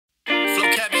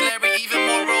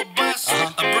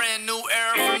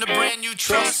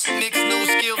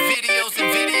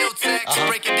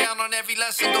every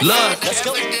lesson. Look,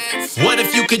 what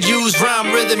if you could use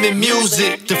rhyme, rhythm, and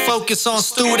music to focus on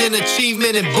student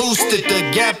achievement and boost it? The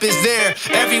gap is there,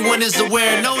 everyone is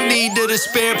aware, no need to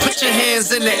despair. Put your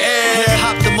hands in the air. Hip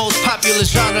hop, the most popular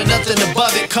genre, nothing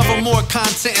above it. Cover more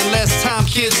content in less time,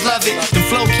 kids love it. And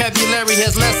Flocabulary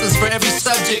has lessons for every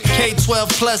subject.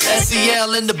 K-12 plus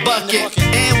SEL in the bucket.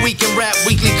 And we can rap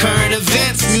weekly current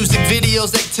events, music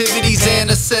videos, activities,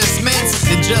 and assessments.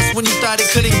 And just when you thought it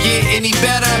couldn't get any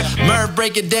better, Merv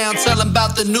break it down, tell them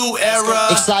about the new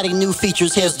era. Exciting new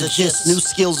features, here's the gist. New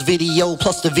skills video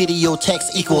plus the video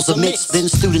text equals a mix. Then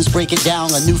students break it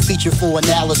down, a new feature for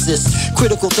analysis.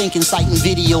 Critical thinking, citing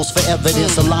videos for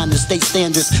evidence. Align the state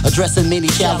standards, addressing many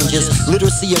challenges.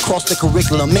 Literacy across the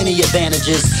curriculum, many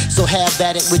advantages. So have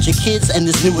at it with your kids and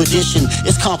this new edition.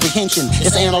 It's comprehension,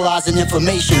 it's analyzing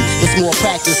information. It's more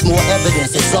practice, more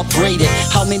evidence, it's upgraded.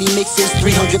 How many mixes?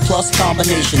 300 plus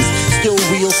combinations. Still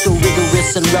real, still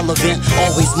rigorous and relevant.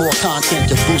 Always more content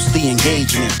to boost the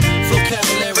engagement.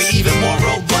 Vocabulary even more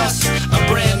robust. A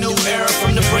brand new era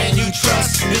from the brand new trust.